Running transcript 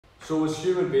So as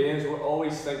human beings, we're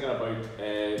always thinking about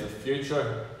the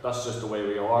future. That's just the way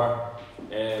we are.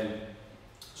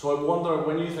 So I wonder,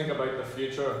 when you think about the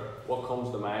future, what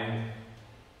comes to mind?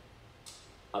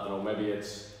 I don't know, maybe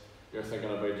it's you're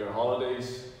thinking about your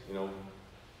holidays, you know,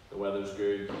 the weather's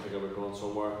good, you're thinking about going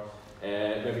somewhere.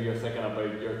 Maybe you're thinking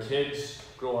about your kids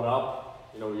growing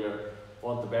up, you know, you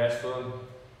want the best for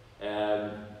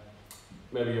them.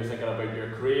 Maybe you're thinking about your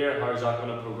career, how's that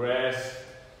going to progress,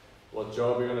 what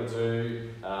job you're going to do,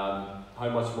 how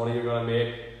much money you're going to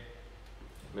make.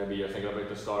 Maybe you're thinking about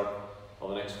the start of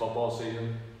the next football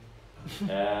season.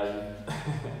 Maybe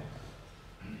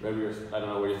you're, I don't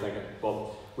know what you're thinking,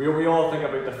 but we all think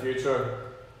about the future.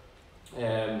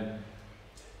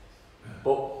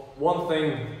 But one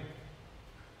thing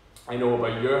I know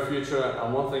about your future,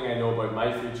 and one thing I know about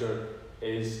my future,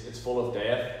 is it's full of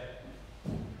death.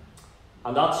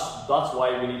 And that's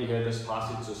why we need to hear this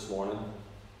passage this morning.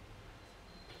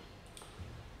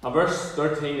 And verse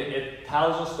 13, it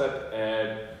tells us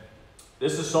that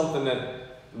this is something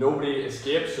that nobody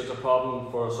escapes. It's a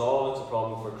problem for us all. It's a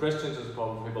problem for Christians. It's a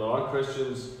problem for people that aren't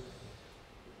Christians.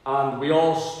 And we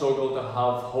all struggle to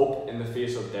have hope in the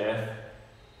face of death.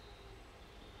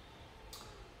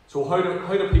 So how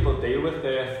do people deal with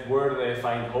death? Where do they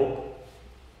find hope?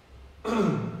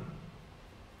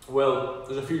 Well,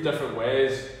 there's a few different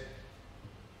ways.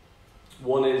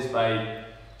 One is by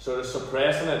sort of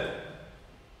suppressing it.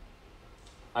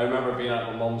 I remember being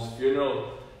at my mum's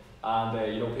funeral,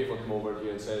 and you know, people come over to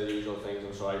you and say the usual things.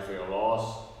 I'm sorry for your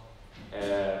loss.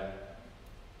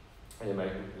 My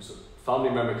family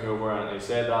member came over and he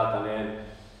said that, and then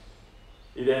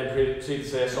he then proceeded to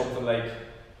say something like,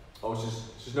 "Oh,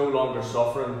 she's no longer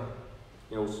suffering."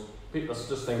 You know, that's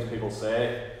just things people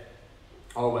say.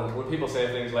 Or when people say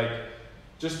things like,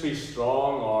 "Just be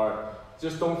strong," or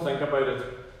 "Just don't think about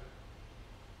it."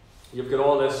 You've got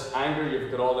all this anger, you've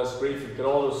got all this grief, you've got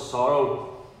all this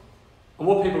sorrow. And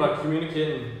what people are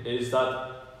communicating is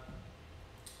that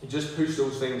you just push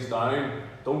those things down,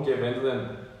 don't give in to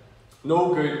them.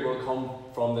 No good will come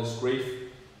from this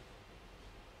grief.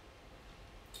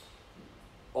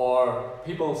 Or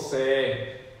people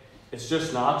say it's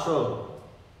just natural.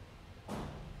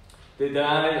 They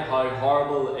deny how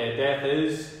horrible death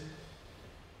is.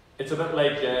 It's a bit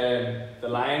like the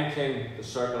Lion King, the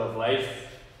circle of life.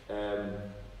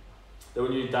 That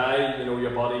when you die, you know,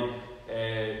 your body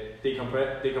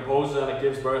decomposes and it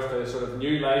gives birth to sort of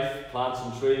new life, plants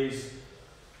and trees.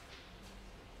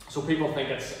 So people think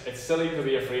it's silly to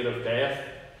be afraid of death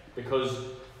because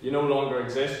you no longer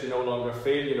exist, you no longer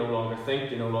feel, you no longer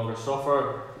think, you no longer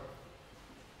suffer.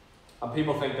 And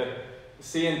people think that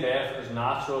seeing death as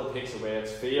natural takes away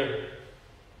its fear.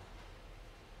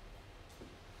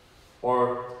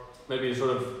 Or maybe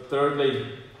sort of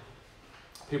thirdly,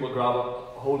 people grab a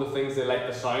hold of things they like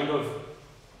the sound of.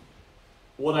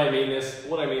 What I mean is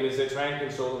they try and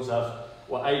console themselves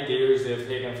with ideas they've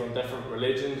taken from different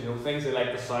religions, you know, things they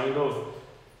like the sound of,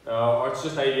 or it's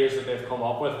just ideas that they've come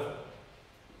up with.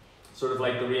 Sort of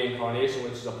like the reincarnation,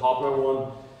 which is a popular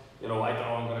one. You know, I don't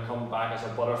know, I'm going to come back as a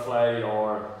butterfly,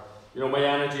 or, you know, my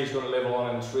energy is going to live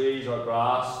on in trees or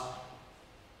grass.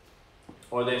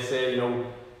 Or they say, you know,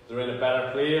 they're in a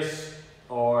better place,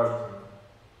 or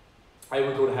I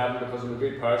will go to heaven because I'm a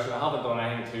good person, I haven't done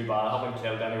anything too bad, I haven't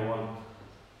killed anyone.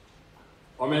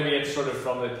 Or maybe it's sort of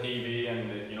from the TV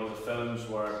and the, you know, the films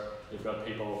where you've got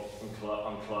people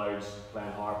on clouds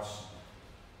playing harps,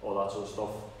 all that sort of stuff.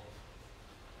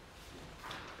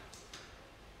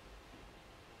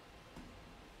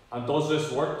 And does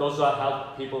this work? Does that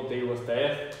help people deal with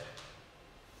death?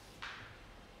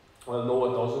 Well, no,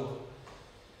 it doesn't.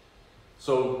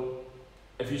 So,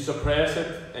 if you suppress it,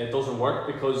 it doesn't work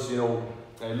because, you know,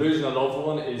 losing a loved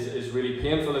one is really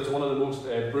painful. It's one of the most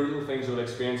brutal things you'll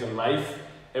experience in life.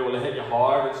 It will hit you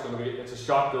hard. It's a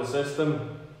shock to the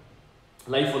system.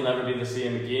 Life will never be the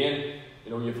same again.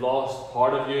 You know, you've lost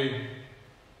part of you.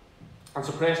 And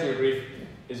suppressing your grief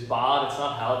is bad. It's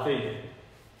not healthy.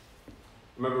 I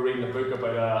remember reading a book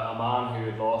about a man who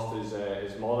had lost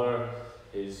his mother,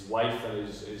 his wife, and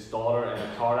his daughter in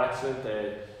a car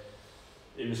accident.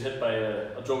 He was hit by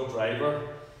a drunk driver,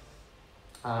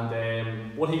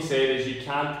 and what he said is you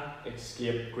can't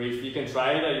escape grief. You can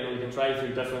try that, you know, you can try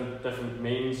through different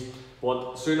means,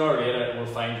 but sooner or later it will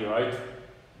find you out.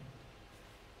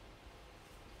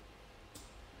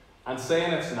 And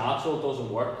saying it's natural doesn't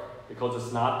work, because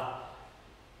it's not.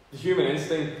 The human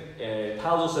instinct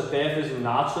tells us that death isn't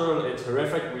natural, it's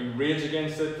horrific, we rage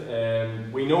against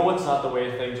it, we know it's not the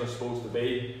way things are supposed to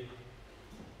be.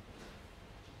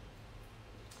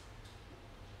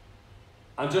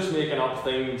 And just making up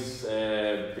things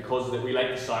because we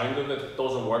like the sound of it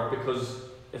doesn't work, because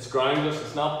it's groundless,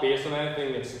 it's not based on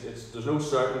anything, there's no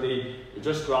certainty, you're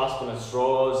just grasping at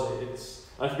straws. And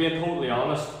if you're being totally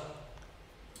honest,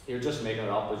 you're just making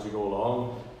it up as you go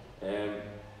along. And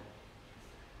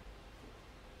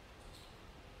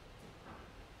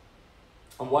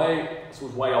why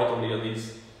ultimately are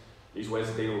these ways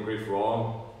of dealing with grief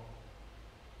wrong?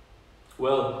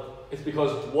 Well, it's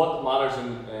because what matters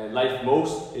in life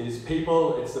most is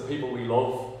people. It's the people we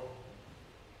love.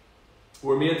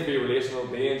 We're made to be relational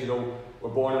beings. We're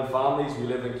born in families, we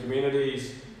live in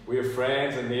communities, we have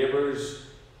friends and neighbours,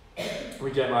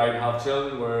 we get married and have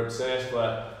children, we're obsessed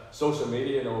with social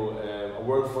media, a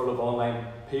world full of online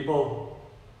people.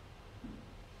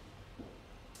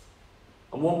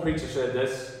 And one preacher said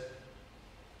this: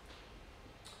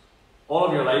 all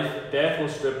of your life, death will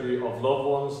strip you of loved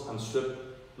ones and strip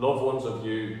loved ones of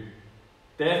you.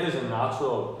 Death isn't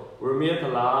natural. We're made to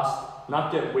last,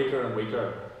 not get weaker and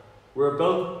weaker.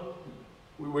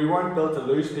 We weren't built to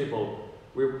lose people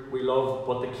we love,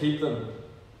 but to keep them.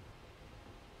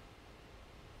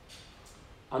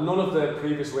 And none of the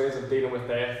previous ways of dealing with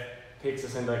death takes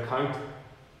this into account.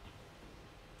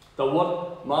 That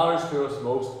what matters to us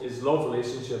most is love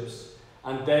relationships,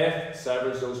 and death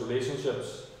severs those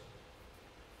relationships.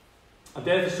 And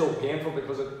death is so painful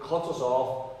because it cuts us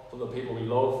off from the people we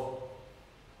love.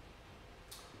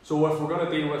 So if we're going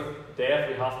to deal with death,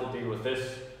 we have to deal with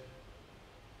this.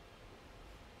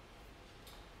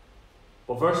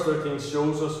 But verse 13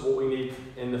 shows us what we need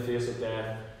in the face of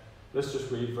death. Let's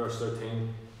just read verse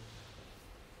 13.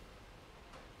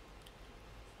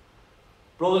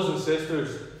 Brothers and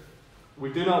sisters,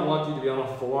 we do not want you to be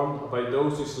uninformed about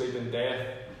those who sleep in death,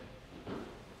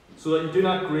 so that you do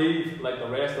not grieve like the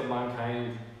rest of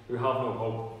mankind who have no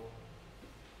hope.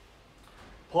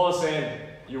 Paul is saying,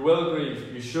 you will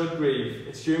grieve, you should grieve,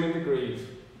 it's human to grieve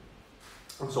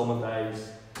when someone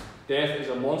dies. Death is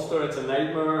a monster, it's a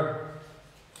nightmare,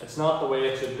 it's not the way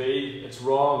it should be, it's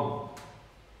wrong.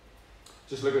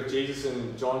 Just look at Jesus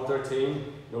in John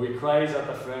 13. He cries at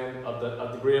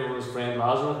the grave of his friend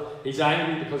Lazarus. He's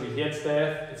angry because he hates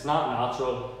death. It's not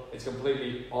natural, it's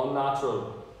completely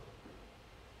unnatural.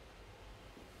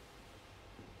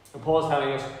 And Paul's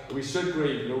telling us that we should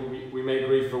grieve. We may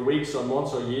grieve for weeks or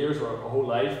months or years or a whole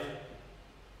life.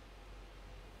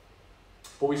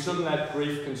 But we shouldn't let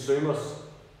grief consume us.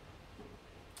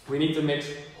 We need to mix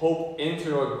hope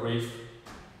into our grief.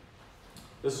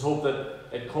 This is hope that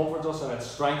it comforts us and it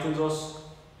strengthens us.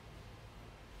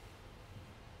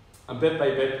 And bit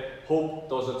by bit, hope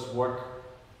does its work.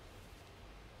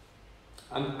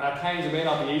 And at times it may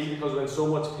not be easy because we're in so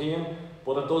much pain,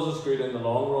 but it does us good in the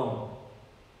long run.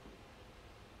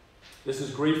 This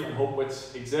is grief and hope which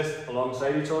exist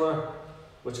alongside each other,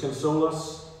 which console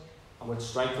us and which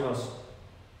strengthen us.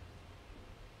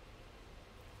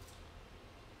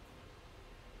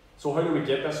 So how do we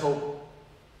get this hope?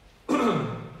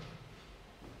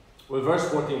 Well, verse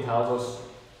 14 tells us,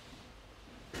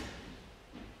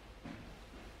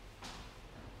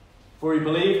 for we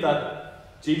believe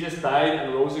that Jesus died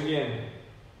and rose again,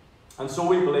 and so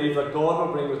we believe that God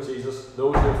will bring with Jesus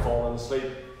those who have fallen asleep.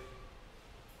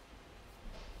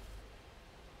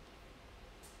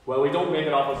 Well, we don't make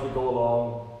it up as we go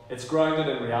along. It's grounded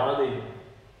in reality.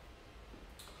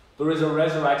 There is a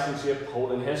resurrection-shaped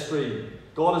hole in history.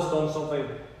 God has done something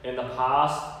in the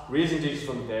past, raising Jesus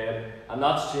from the dead, and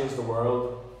that's changed the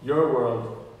world,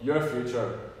 your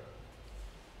future.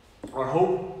 Our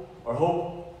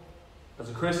hope as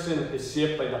a Christian is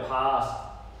shaped by the past.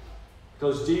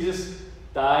 Because Jesus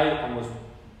died and was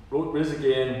rose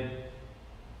again,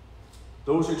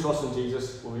 those who trust in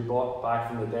Jesus will be brought back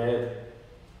from the dead.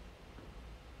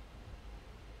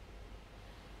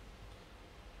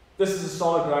 This is the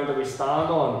solid ground that we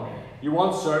stand on. You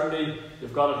want certainty,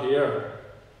 you've got it here.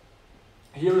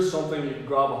 Here is something you can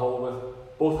grab a hold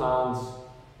with both hands.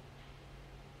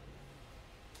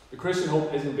 The Christian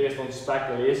hope isn't based on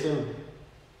speculation,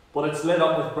 but it's lit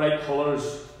up with bright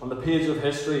colours on the page of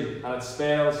history, and it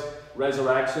spells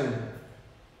resurrection.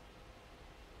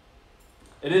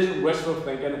 It isn't wishful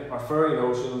thinking or fairy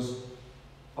notions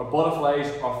or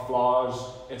butterflies or flowers.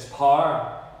 It's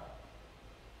power.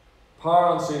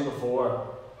 Power unseen before.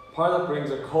 Power that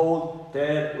brings a cold,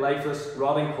 dead, lifeless,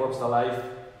 rotting corpse to life.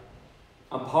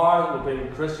 And power that will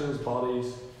bring Christians'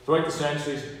 bodies throughout the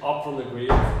centuries up from the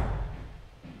grave.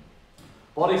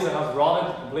 Bodies that have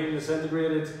rotted, completely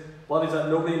disintegrated, bodies that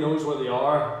nobody knows where they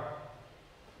are.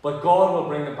 But God will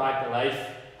bring them back to life.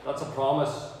 That's a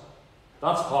promise.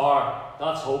 That's power.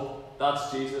 That's hope. That's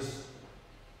Jesus.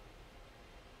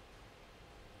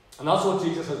 And that's what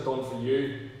Jesus has done for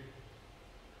you.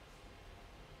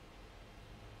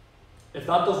 If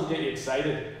that doesn't get you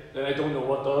excited, then I don't know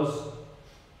what does.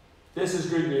 This is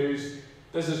good news.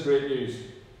 This is great news.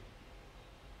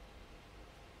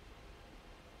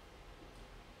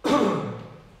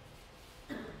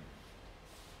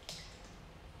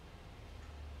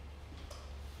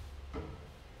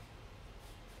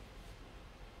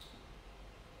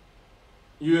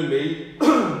 You and me,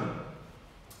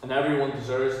 and everyone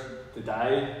deserves to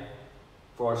die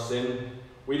for our sin.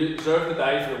 We deserve to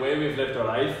die for the way we've lived our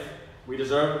life. We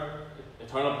deserve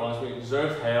eternal punishment. We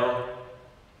deserve hell.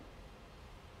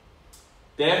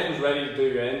 Death was ready to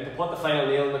do in, to put the final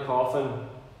nail in the coffin.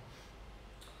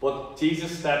 But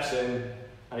Jesus steps in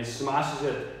and he smashes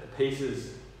it to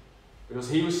pieces. Because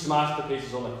he was smashed to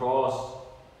pieces on the cross.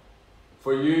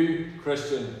 For you,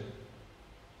 Christian,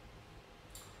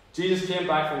 Jesus came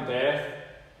back from death,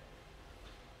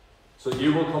 so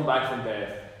you will come back from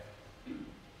death.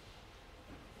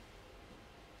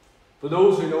 For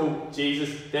those who know Jesus,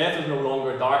 death is no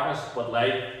longer darkness but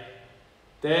light.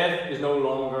 Death is now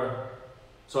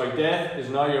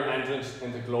your entrance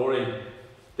into glory.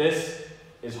 This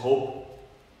is hope.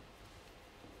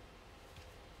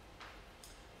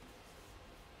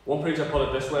 One preacher put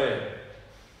it this way: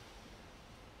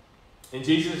 In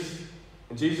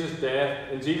Jesus'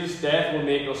 death will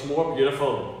make us more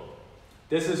beautiful.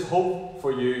 This is hope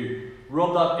for you.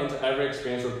 Rub that into every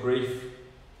experience of grief.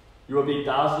 You will be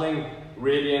dazzling,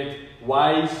 radiant,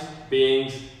 wise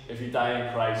beings if you die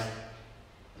in Christ.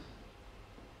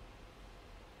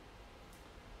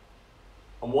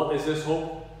 And what is this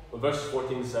hope? Well, verses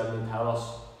 14 to 17 tell us.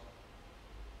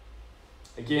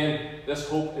 Again, this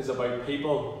hope is about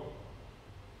people.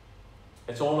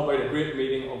 It's all about a great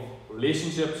meeting of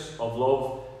relationships, of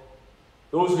love.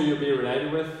 Those who you'll be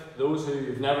reunited with, those who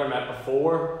you've never met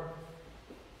before.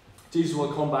 Jesus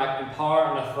will come back in power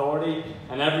and authority,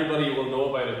 and everybody will know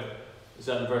about it. Is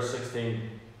that in verse 16?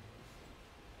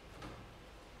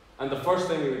 And the first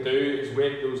thing we would do is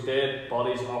wake those dead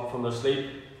bodies up from their sleep.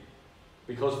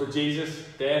 Because for Jesus,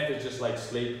 death is just like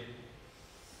sleep.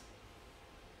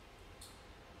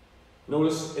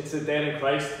 Notice it's the dead in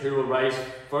Christ who will rise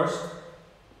first.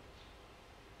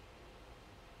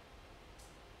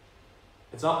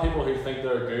 It's not people who think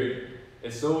they're good.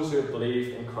 It's those who have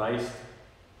believed in Christ.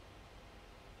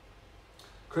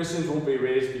 Christians won't be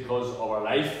raised because of our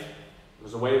life,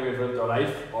 because of the way we've lived our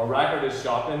life. Our record is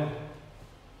shocking.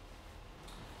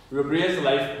 We were raised to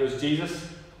life because Jesus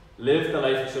lived the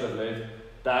life you should have lived,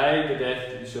 died the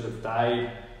death you should have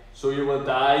died, so you will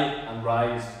die and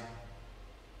rise.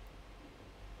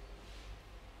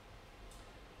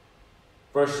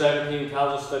 Verse 17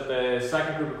 tells us that the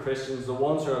second group of Christians, the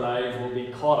ones who are alive, will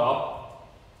be caught up.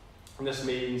 And this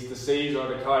means the seas are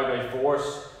to be carried by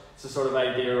force. It's a sort of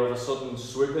idea of a sudden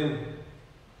swooping.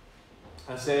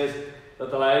 It says that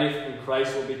the alive in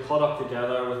Christ will be caught up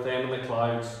together with them in the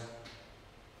clouds.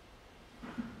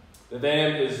 The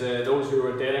them is those who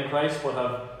were dead in Christ but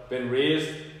have been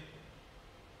raised.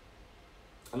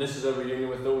 And this is a reunion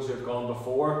with those who have gone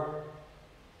before.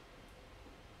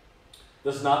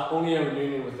 This is not only a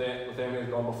reunion with them who have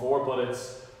gone before, but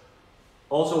it's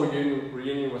also a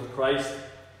reunion with Christ.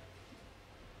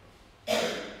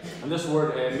 And this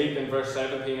word meet in verse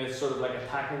 17 is sort of like a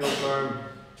technical term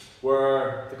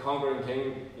where the conquering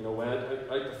king, went out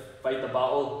to fight the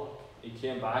battle. He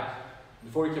came back.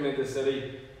 Before he came into the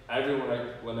city, everyone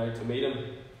went out to meet him.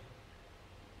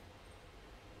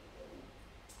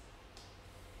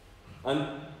 And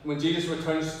when Jesus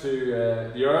returns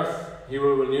to the earth, he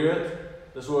will renew it.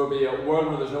 This will be a world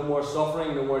where there's no more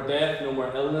suffering, no more death, no more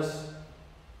illness.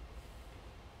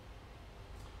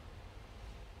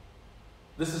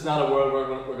 This is not a world where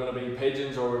we're going to be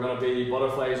pigeons, or we're going to be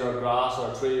butterflies, or grass,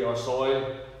 or tree, or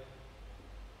soil.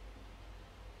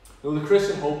 No, the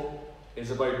Christian hope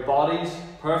is about bodies,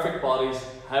 perfect bodies,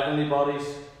 heavenly bodies,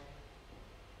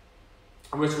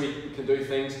 in which we can do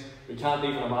things we can't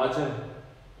even imagine.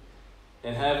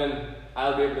 In heaven,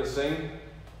 I'll be able to sing.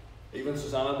 Even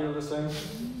Susanna will be able to sing.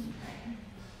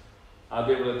 I'll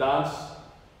be able to dance,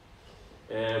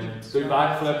 do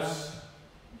backflips,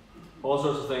 all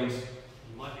sorts of things.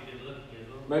 You might be good looking as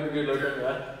well. Might be good looking,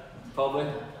 yeah, probably.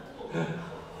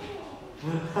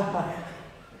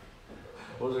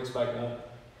 Wasn't expecting that.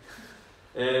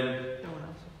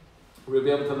 We'll be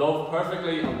able to love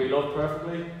perfectly and be loved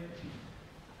perfectly.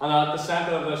 And at the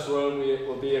centre of this world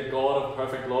will be a God of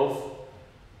perfect love.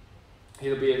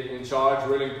 He'll be in charge,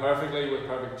 ruling perfectly with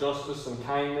perfect justice and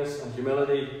kindness and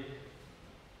humility.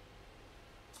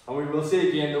 And we will see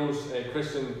again those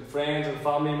Christian friends and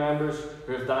family members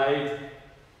who have died.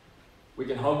 We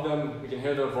can hug them, we can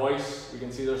hear their voice, we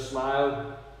can see their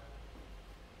smile.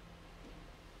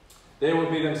 They will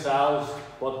be themselves,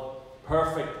 but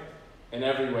perfect in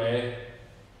every way.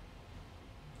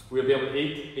 We'll be able to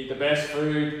eat the best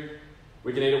food.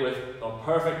 We can eat it with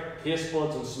perfect taste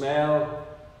buds and smell.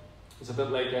 It's a bit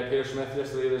like Peter Smith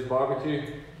yesterday at his barbecue.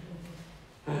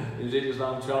 He was eating his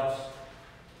lamb chops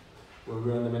when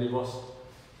we were in the minibus.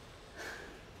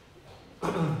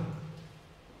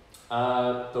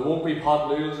 There won't be pot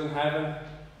noodles in heaven.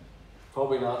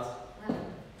 Probably not.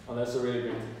 Unless they're really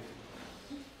good.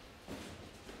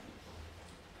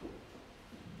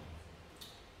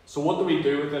 So what do we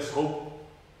do with this hope?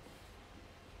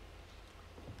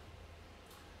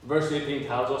 Verse 18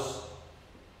 tells us.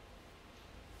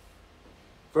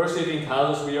 Verse 18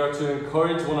 tells us we are to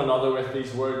encourage one another with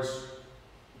these words.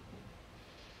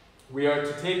 We are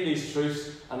to take these truths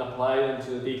and apply them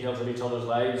to the details of each other's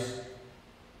lives.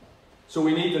 So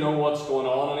we need to know what's going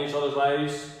on in each other's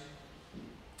lives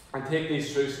and take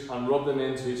these truths and rub them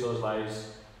into each other's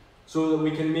lives so that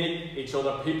we can make each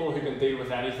other people who can deal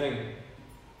with anything.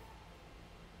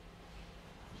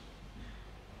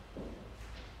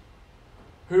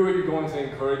 Who are you going to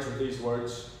encourage with these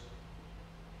words?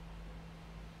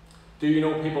 Do you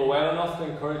know people well enough to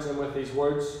encourage them with these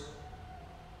words?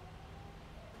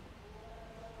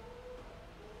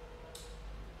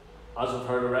 As we've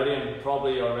heard already, and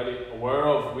probably already aware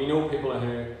of, we know people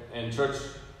in church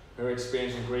who are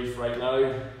experiencing grief right now.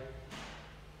 And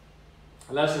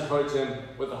let's encourage them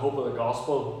with the hope of the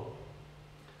gospel.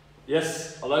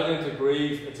 Yes, allow them to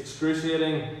grieve. It's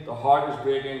excruciating. Their heart is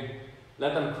breaking.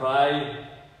 Let them cry.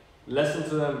 Listen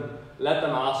to them. Let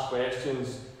them ask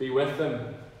questions. Be with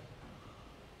them.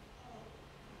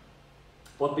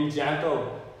 But be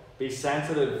gentle. Be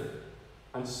sensitive.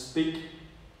 And speak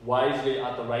wisely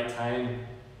at the right time.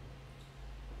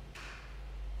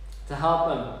 To help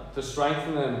them. To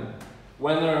strengthen them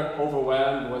when they're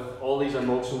overwhelmed with all these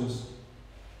emotions.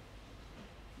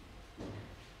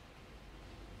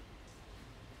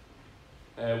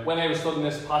 When I was studying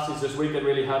this passage this week, it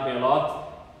really helped me a lot.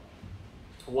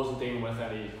 I wasn't dealing with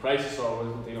any crisis or I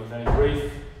wasn't dealing with any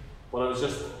grief, but I was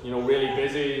just, really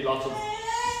busy, lots of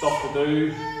stuff to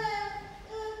do.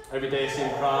 Every day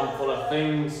seemed crammed full of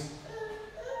things.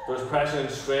 There was pressure and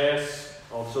stress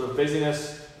of sort of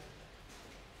busyness.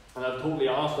 And I'm totally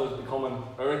honest, I was becoming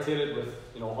irritated with,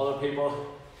 other people.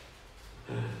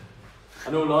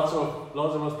 I know lots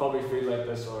of us probably feel like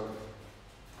this or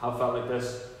have felt like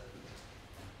this.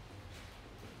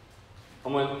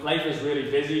 And when life is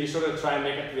really busy, you sort of try and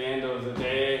make it to the end of the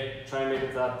day, try and make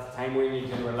it that time when you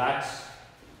can relax.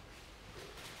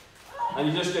 And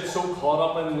you just get so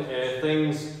caught up in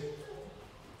things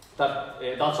that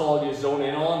that's all you zone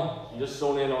in on. You just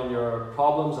zone in on your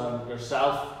problems and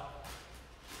yourself.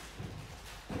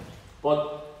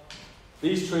 But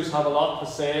these truths have a lot to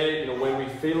say, when we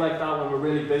feel like that, when we're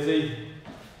really busy.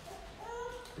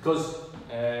 Because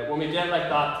when we get like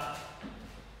that,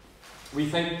 we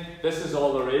think this is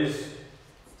all there is.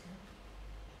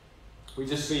 We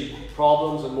just see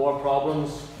problems and more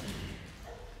problems.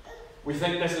 We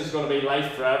think this is going to be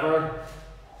life forever.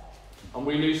 And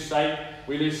we lose sight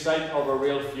of our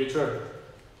real future.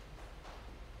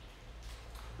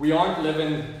 We aren't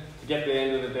living to get to the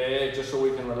end of the day just so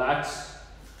we can relax.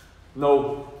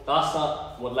 No, that's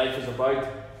not what life is about.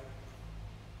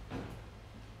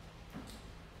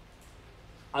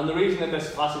 And the reason that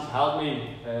this passage helped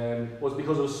me was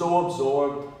because I was so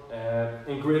absorbed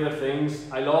in greater things.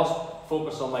 I lost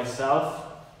focus on myself.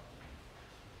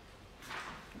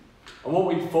 And what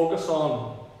we focus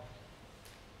on,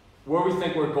 where we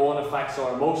think we're going, affects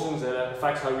our emotions, it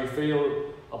affects how we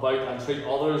feel about and treat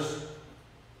others.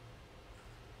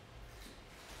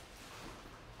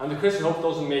 And the Christian hope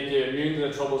doesn't make you immune to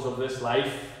the troubles of this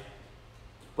life.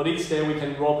 But each day we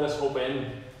can rub this hope in.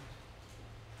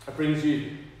 It brings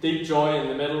you deep joy in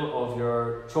the middle of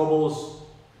your troubles.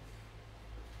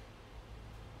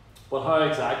 But how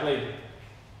exactly?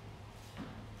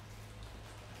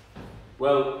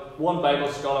 Well, one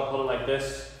Bible scholar put it like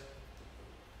this.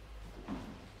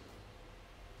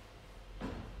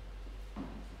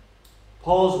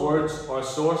 Paul's words are a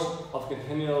source of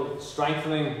continual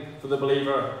strengthening for the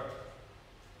believer,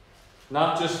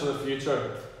 not just for the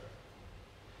future.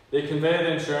 They convey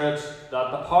the assurance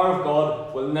that the power of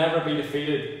God will never be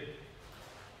defeated.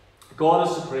 God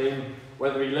is supreme.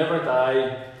 Whether we live or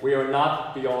die, we are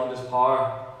not beyond His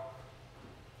power.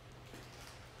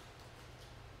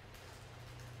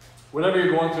 Whatever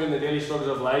you're going through in the daily struggles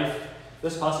of life,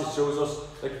 this passage shows us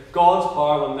that God's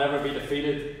power will never be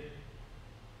defeated.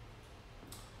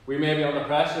 We may be under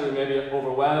pressure, we may be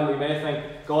overwhelmed, we may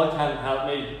think, God can't help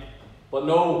me. But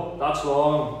no, that's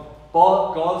wrong.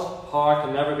 But God's power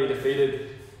can never be defeated.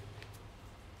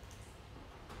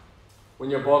 When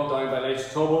you're bogged down by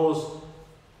life's troubles,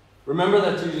 remember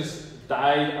that Jesus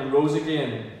died and rose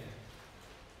again.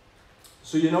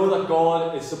 So you know that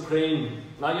God is supreme,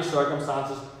 not your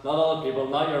circumstances, not other people,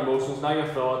 not your emotions, not your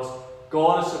thoughts.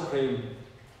 God is supreme.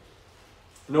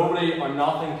 Nobody or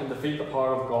nothing can defeat the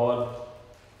power of God.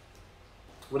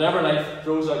 Whatever life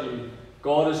throws at you,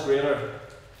 God is greater.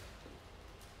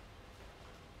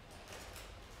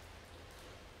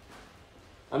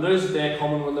 And there is a day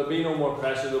coming when there'll be no more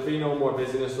pressure, there'll be no more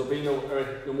busyness, there'll be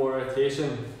no more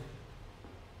irritation.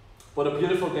 But a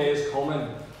beautiful day is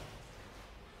coming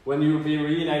when you will be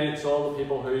reunited to all the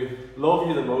people who love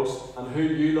you the most and who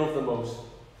you love the most.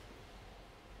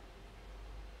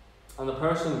 And the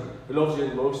person who loves you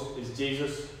the most is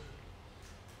Jesus.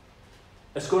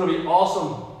 It's going to be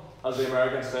awesome, as the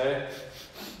Americans say.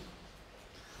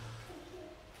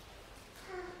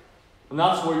 And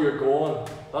that's where you're going.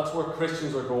 That's where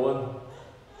Christians are going.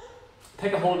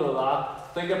 Take a hold of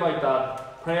that. Think about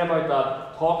that. Pray about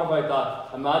that. Talk about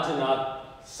that. Imagine that.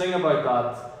 Sing about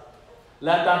that.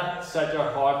 Let that set your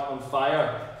heart on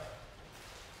fire.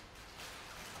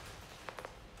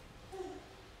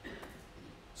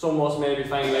 Some of us maybe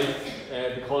find life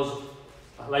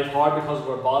hard because of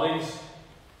our bodies.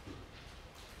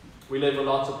 We live with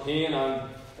lots of pain, and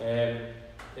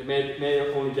it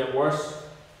may only get worse.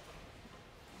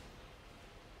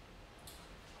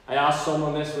 I asked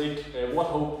someone this week, what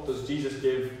hope does Jesus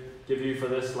give you for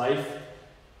this life?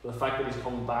 For the fact that he's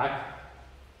coming back.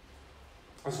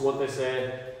 This is what they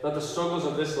say, that the struggles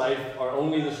of this life are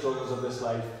only the struggles of this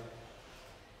life.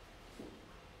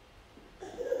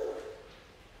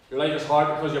 Your life is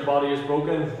hard because your body is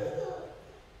broken.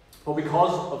 But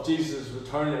because of Jesus'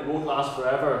 return, it won't last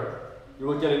forever. You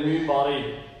will get a new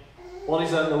body.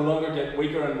 Bodies that no longer get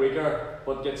weaker and weaker,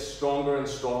 but get stronger and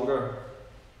stronger.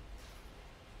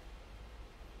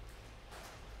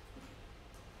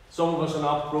 Some of us are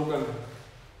not broken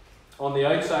on the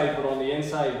outside, but on the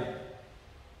inside.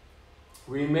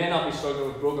 We may not be struggling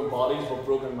with broken bodies, but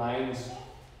broken minds.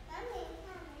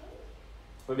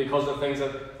 But because of things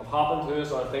that have happened to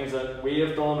us, or things that we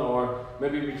have done, or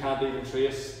maybe we can't even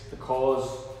trace the cause.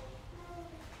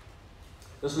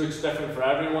 This looks different for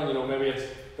everyone. You know, maybe it's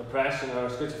depression, or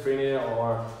schizophrenia,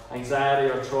 or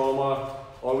anxiety, or trauma,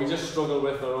 or we just struggle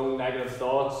with our own negative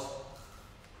thoughts.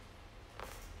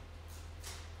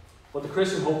 But the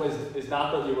Christian hope is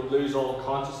not that you will lose all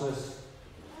consciousness,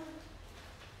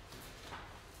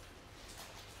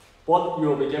 but you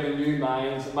will be given new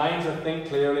minds, minds that think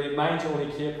clearly, minds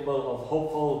only capable of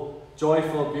hopeful,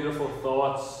 joyful, beautiful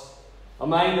thoughts. A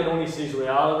mind that only sees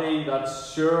reality,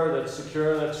 that's sure, that's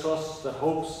secure, that trusts, that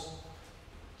hopes.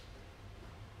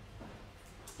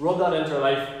 Rub that into your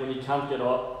life when you can't get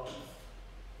up.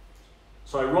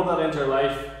 Rub that into your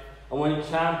life, and when you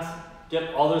can't,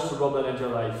 get others to rub that into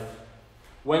your life.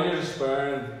 When you're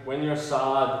despairing, when you're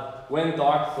sad, when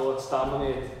dark thoughts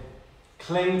dominate,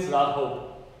 cling to that hope.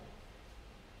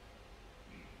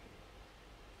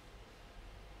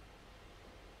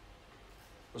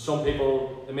 For some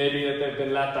people, it may be that they've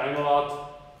been let down a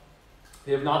lot.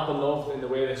 They have not been loved in the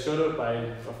way they should have by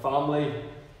their family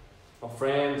or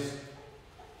friends.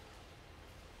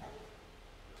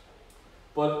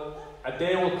 But a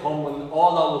day will come when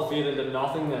all that will fade into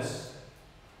nothingness,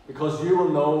 because you will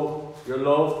know you're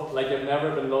loved like you've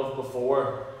never been loved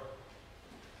before.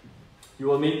 You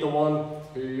will meet the one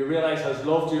who you realise has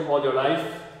loved you all your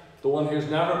life, the one who's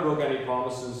never broke any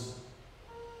promises,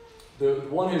 the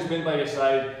one who's been by your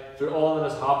side through all that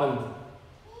has happened.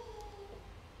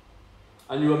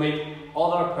 And you will meet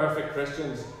other perfect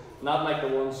Christians, not like the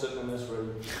ones sitting in this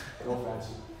room. No offense.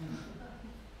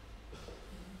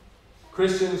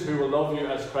 Christians who will love you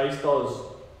as Christ does.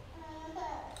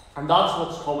 And that's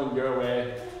what's coming your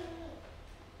way.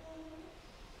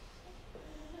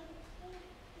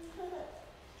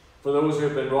 For those who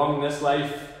have been wrong in this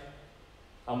life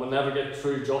and will never get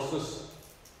true justice,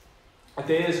 a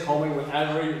day is coming when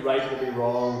every right will be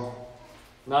wronged.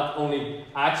 Not only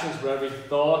actions, but every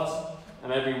thought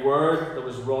and every word that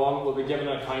was wrong will be given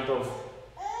an account of.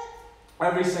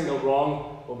 Every single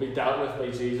wrong will be dealt with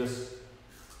by Jesus.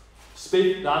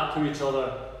 Speak that to each other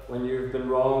when you've been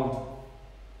wronged.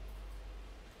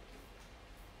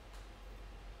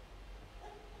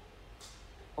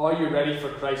 Are you ready for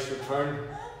Christ's return?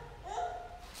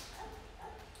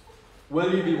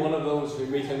 Will you be one of those who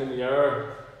meet him in the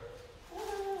air?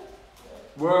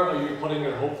 Where are you putting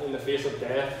your hope in the face of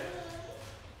death?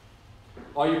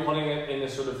 Are you putting it in a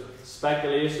sort of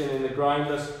speculation, in the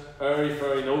groundless,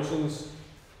 airy-fairy notions?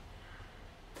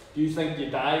 Do you think you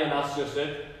die and that's just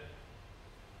it?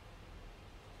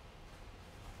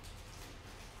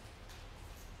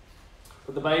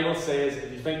 But the Bible says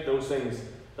if you think those things,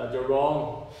 that you're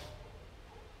wrong.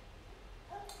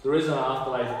 There is an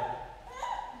afterlife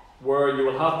where you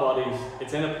will have bodies.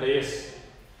 It's in a place.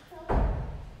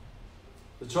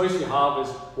 The choice you have is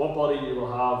what body you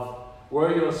will have,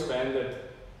 where you will spend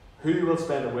it, who you will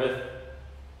spend it with.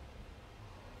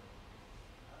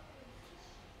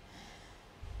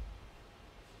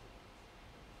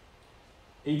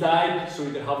 He died so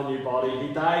you could have a new body.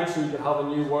 He died so you could have a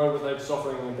new world without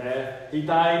suffering and death. He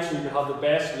died so you could have the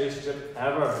best relationship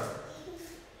ever.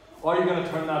 Are you going to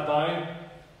turn that down?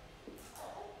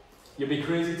 You'd be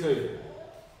crazy to.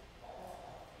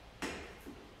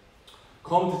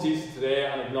 Come to Jesus today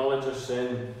and acknowledge your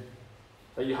sin,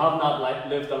 that you have not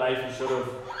lived the life you should have,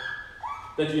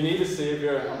 that you need a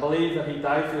Saviour, and believe that He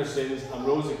died for your sins and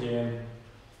rose again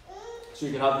so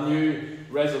you can have new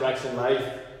resurrection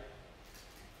life.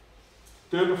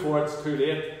 Do it before it's too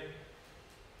late.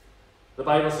 The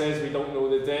Bible says we don't know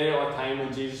the day or time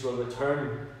when Jesus will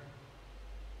return.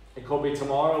 It could be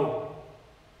tomorrow.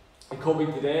 It could be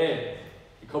today.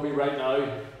 It could be right now.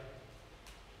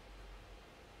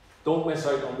 Don't miss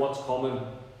out on what's coming.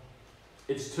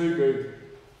 It's too good.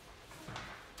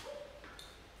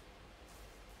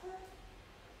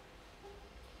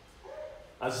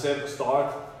 As I said at the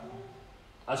start,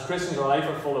 as Christians, our life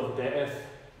are full of death.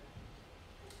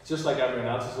 Just like everyone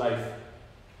else's life.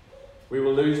 We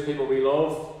will lose people we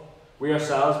love. We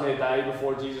ourselves may die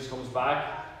before Jesus comes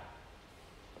back.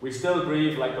 We still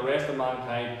grieve like the rest of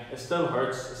mankind. It still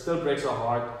hurts. It still breaks our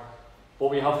heart.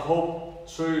 But we have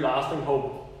hope, true, lasting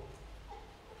hope.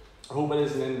 Hope it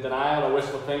isn't in denial or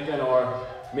wishful thinking or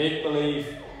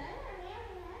make-believe.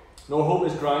 No, hope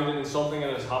is grounded in something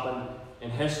that has happened in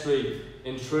history,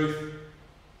 in truth.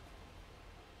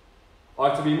 Or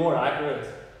to be more accurate,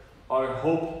 our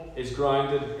hope is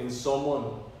grounded in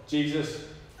someone, Jesus,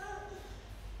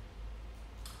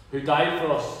 who died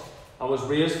for us and was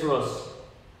raised for us.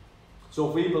 So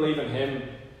if we believe in Him,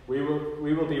 we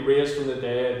will be raised from the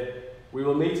dead. We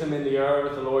will meet Him in the air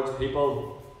with the Lord's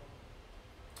people.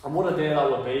 And what a day that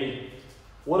will be.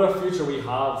 What a future we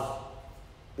have.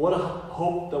 What a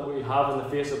hope that we have in the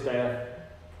face of death.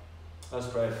 Let's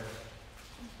pray.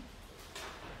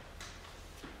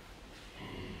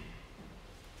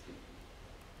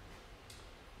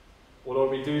 Well,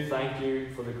 Lord, we do thank You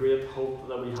for the great hope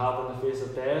that we have in the face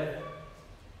of death.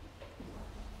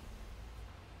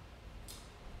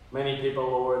 Many people,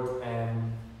 Lord,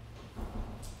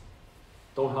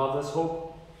 don't have this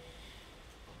hope.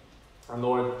 And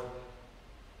Lord,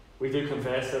 we do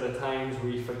confess that at times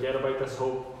we forget about this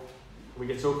hope. We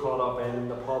get so caught up in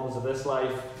the problems of this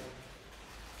life,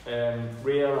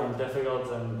 real and difficult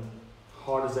and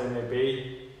hard as they may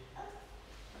be.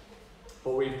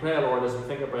 But we pray, Lord, as we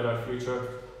think about our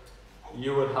future,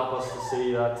 You would help us to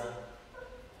see that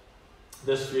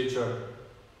this future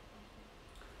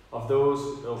of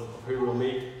those who will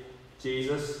meet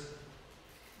Jesus,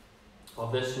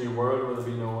 of this new world where there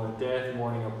will be no death,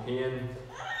 mourning, or pain,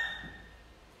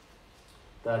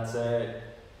 that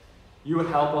You would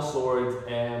help us, Lord,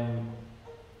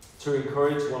 to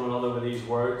encourage one another with these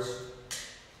words.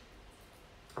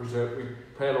 We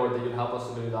pray, Lord, that You'd help us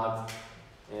to do that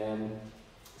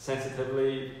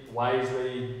sensitively,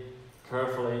 wisely,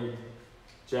 carefully,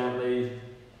 gently.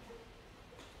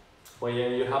 But yeah,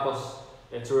 You'd help us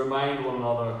to remind one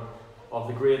another of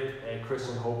the great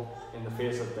Christian hope in the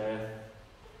face of death.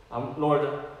 Lord,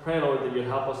 pray, Lord, that You'd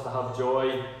help us to have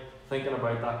joy thinking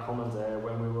about that coming day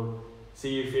when we will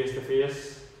see You face to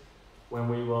face, when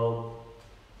we will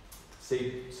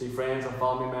see friends and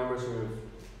family members who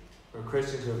are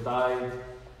Christians who have died,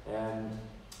 and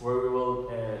where we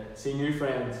will see new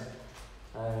friends,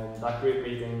 and that great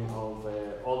meeting of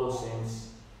all those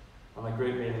saints, and that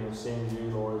great meeting of seeing You,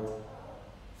 Lord,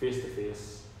 face to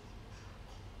face.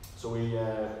 So we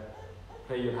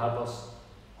pray You'd help us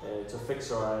to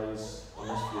fix our eyes on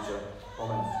this future.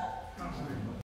 Amen.